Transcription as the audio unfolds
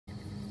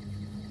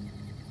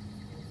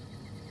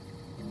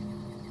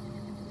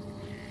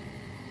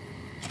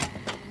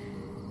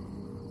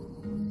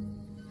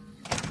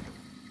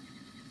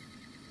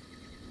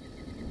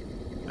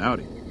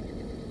Howdy.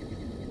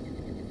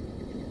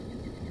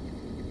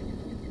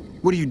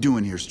 What are you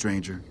doing here,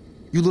 stranger?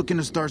 You looking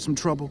to start some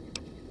trouble?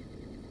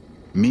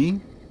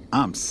 Me?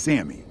 I'm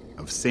Sammy,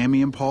 of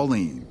Sammy and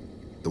Pauline,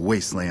 the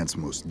Wasteland's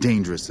most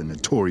dangerous and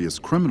notorious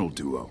criminal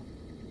duo.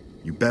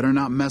 You better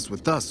not mess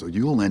with us or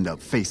you'll end up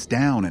face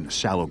down in a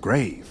shallow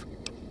grave.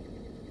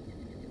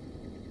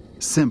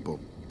 Simple.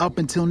 Up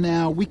until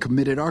now, we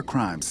committed our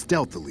crimes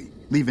stealthily,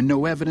 leaving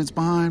no evidence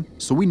behind,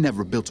 so we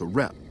never built a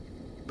rep.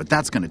 But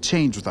that's gonna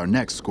change with our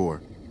next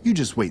score. You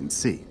just wait and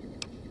see.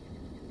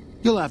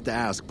 You'll have to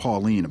ask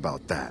Pauline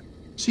about that.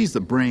 She's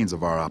the brains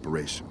of our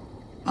operation.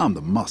 I'm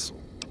the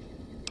muscle.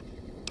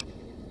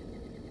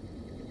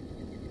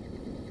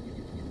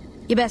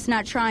 You best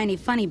not try any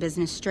funny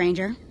business,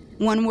 stranger.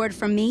 One word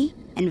from me,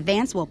 and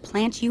Vance will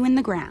plant you in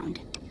the ground.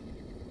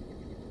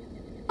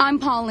 I'm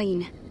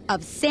Pauline,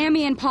 of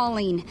Sammy and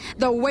Pauline,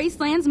 the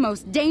Wasteland's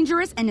most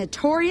dangerous and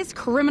notorious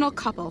criminal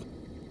couple.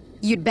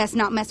 You'd best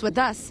not mess with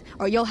us,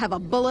 or you'll have a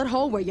bullet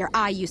hole where your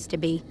eye used to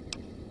be.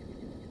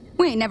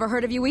 We ain't never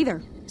heard of you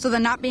either, so the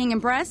not being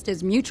impressed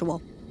is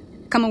mutual.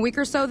 Come a week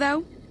or so,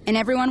 though, and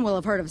everyone will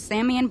have heard of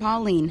Sammy and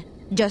Pauline.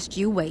 Just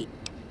you wait.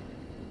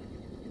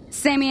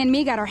 Sammy and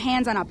me got our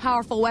hands on a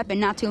powerful weapon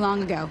not too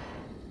long ago.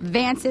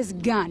 Vance's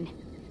gun.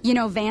 You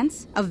know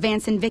Vance, of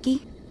Vance and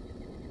Vicky?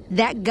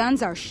 That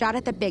gun's our shot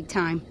at the big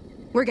time.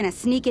 We're gonna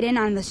sneak it in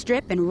on the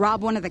strip and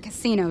rob one of the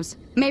casinos.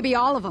 Maybe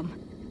all of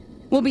them.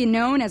 We'll be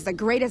known as the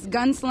greatest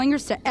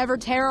gunslingers to ever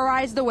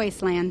terrorize the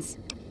Wastelands.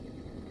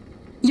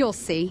 You'll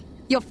see.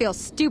 You'll feel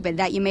stupid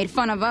that you made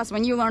fun of us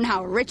when you learn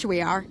how rich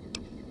we are.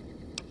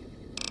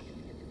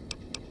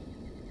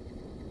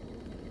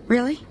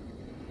 Really?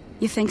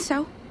 You think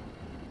so?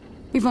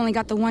 We've only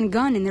got the one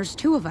gun and there's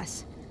two of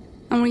us.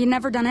 And we've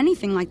never done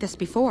anything like this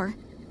before.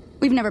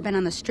 We've never been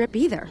on the strip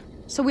either,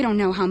 so we don't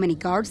know how many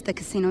guards the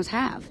casinos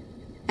have.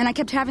 And I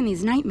kept having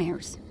these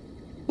nightmares.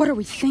 What are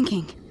we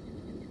thinking?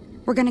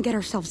 We're gonna get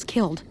ourselves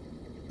killed.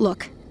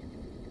 Look,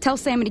 tell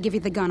Sammy to give you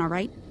the gun, all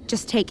right?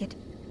 Just take it.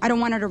 I don't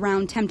want it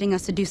around tempting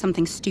us to do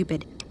something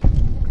stupid.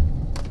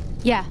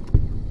 Yeah.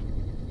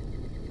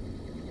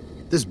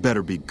 This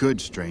better be good,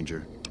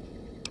 stranger.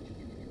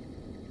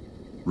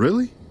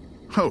 Really?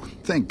 Oh,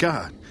 thank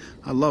God.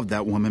 I love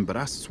that woman, but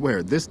I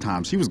swear this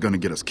time she was gonna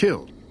get us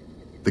killed.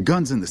 The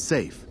gun's in the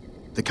safe.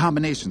 The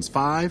combination's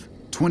 5,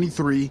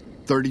 23,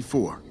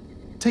 34.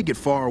 Take it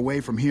far away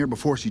from here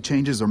before she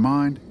changes her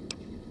mind.